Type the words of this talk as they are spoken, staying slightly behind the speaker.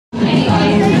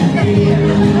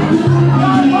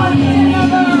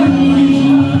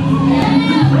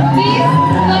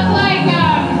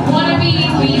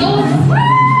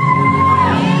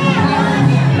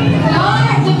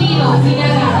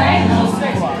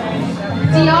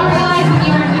y'all realize that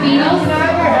you were the Beatles?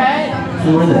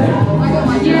 Who are they?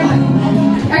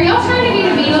 Are y'all trying to be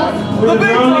the Beatles? The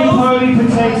Roly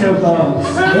Potato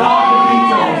Bugs. I love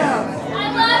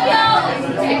y'all!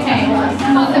 Okay,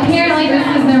 well apparently this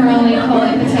is the Roly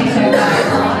Potato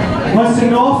Bugs. Western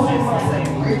North?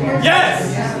 Yes!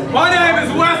 My name is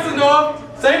Western North,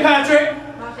 St. Patrick.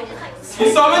 You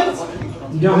summoned?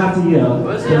 You don't have to yell.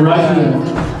 They're right here.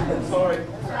 Sorry.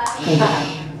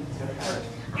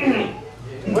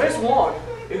 Where's Juan?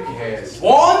 Who cares?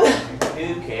 Juan?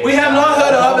 Who cares? We have not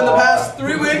heard of in the past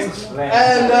 3 weeks,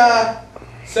 and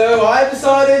so I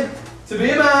decided to be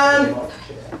a man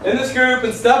in this group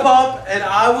and step up, and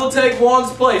I will take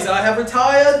Juan's place. I have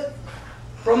retired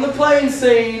from the playing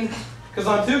scene because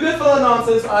I'm too good for that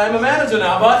nonsense. I am a manager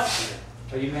now, but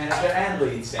Are you manager and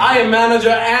lead singer? I am manager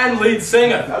and lead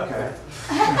singer. Okay.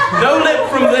 No lip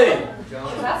from thee.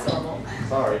 That's normal.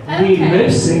 Sorry. Lead lip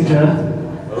syncer.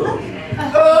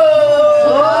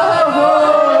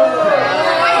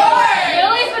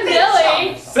 Billy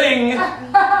Padilly. Sing.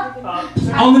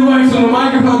 Only works when the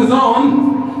microphone is on.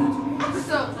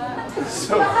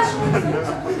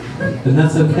 Then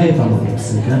that's okay if I'm a lip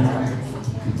syncer.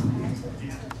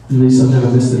 At least I've never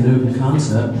missed a note in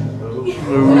concert.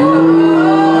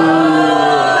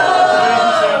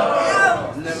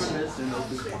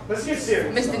 Let's get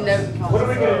serious. Mr. No. What are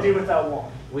we going to do with that one?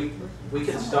 We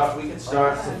can start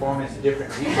performing to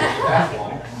different music with that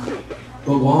one.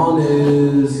 But Juan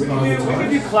is. We can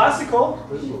do classical.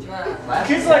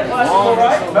 Kids like classical,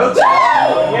 right?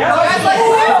 Yeah.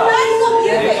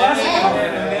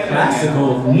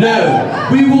 Classical. No,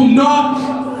 we will not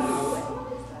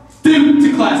stoop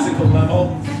to classical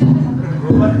level.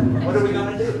 What are we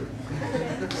gonna do?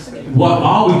 What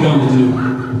are we gonna do?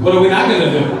 What are we not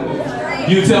gonna do?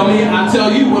 You tell me, I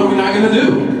tell you, what are we not gonna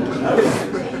do?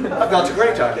 I've got a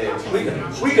great idea.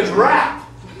 We can rap.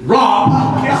 Rob.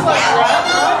 Kids like rap.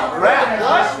 Rap.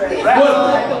 What?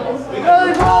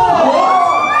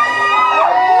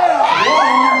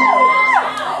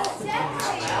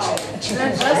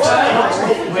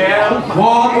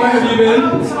 Juan, where have you been?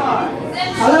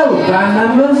 Hello,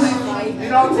 band members.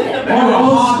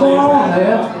 What's going on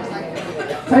here?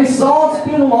 Hey, Saul, it's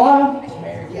been a while.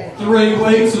 3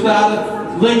 weeks without a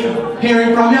lick of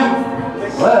hearing from you.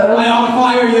 I Well, ought to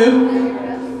fire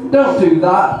you. don't do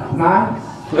that, man.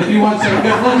 If you want some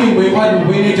good looking,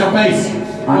 we need your face.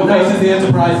 Your face is the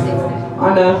enterprise.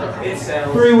 I know.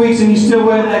 3 weeks and you still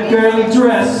wear that girly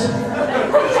dress.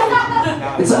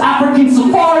 It's an African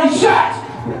safari shirt.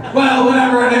 Well,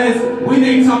 whatever it is, we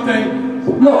need something.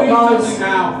 Look, We need guys, something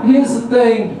now. here's the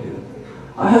thing.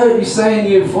 I heard you saying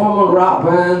you form a rap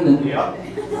band, and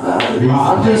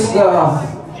I'm just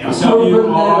hoping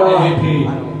that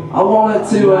I wanted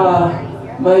to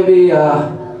maybe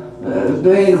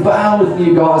be in a band with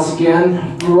you guys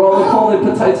again. Roly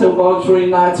Potato Bugs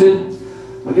reunited.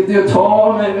 We could do a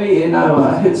tour, maybe, you know,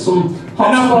 hit some hot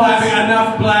Enough spots. blabbing,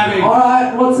 enough blabbing.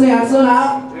 Alright, what's the answer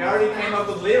now? We already came up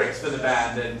with lyrics for the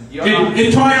band, and you're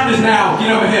Try out this now.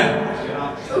 Get over here.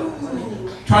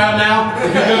 Try out now.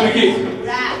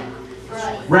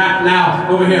 Rap now.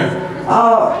 Over here. I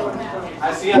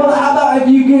see. Well, how about if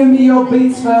you give me your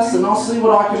beats first and I'll see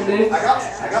what I can do? I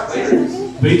got lyrics.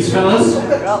 Beats, fellas. I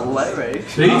got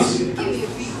lyrics. Beats.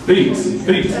 Beats. Beats.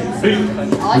 Beats. We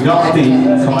got the beat.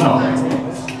 Coming on.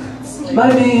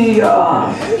 Maybe I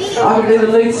could be the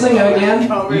lead singer again.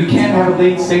 You can't have a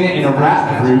lead singer in a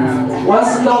rap group.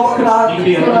 Western Dog, could I? You can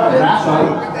be a rapper.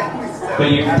 But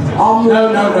you. No,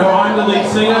 I'm the lead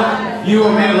singer. You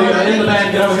are merely in the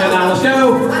band. Get over here now. Let's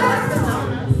go.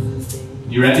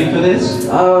 You ready for this?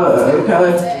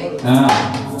 Okay.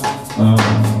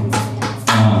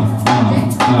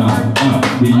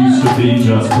 We used to be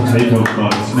just potato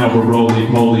bugs. Now we're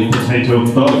roly-poly potato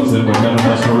thugs, and we're gonna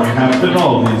mess around having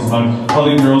all these hugs. All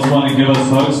the girls want to give us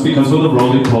hugs because we're the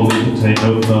roly-poly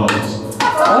potato thugs.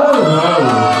 Oh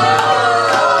no!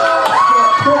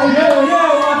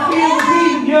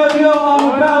 Yo, I'm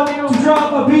about to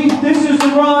drop a beat. This is the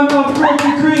rhyme of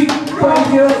Crooked Creek.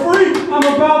 Freak, I'm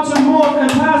about to morph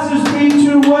and pass this beat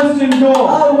to Western Door.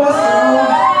 Oh, Western Dog.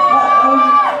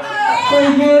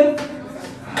 Pretty good.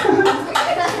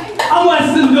 I'm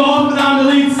Western Dog, and I'm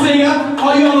the lead singer.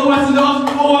 All you other Western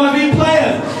Dogs want to be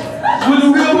players. With the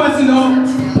real Western Dog,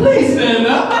 please stand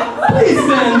up. Please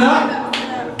stand up.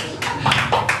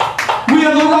 We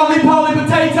are the Roly-Poly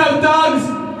Potato Dogs,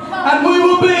 and we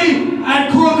will be at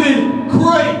Crooked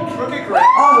Creek. Crooked Creek.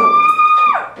 Oh,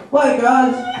 wait,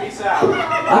 guys. Peace out. I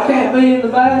can't be in the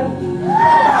band. No.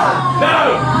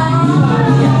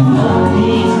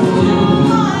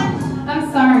 I'm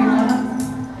sorry, Mom.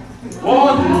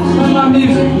 One. my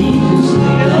music.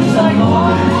 It looks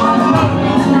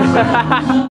like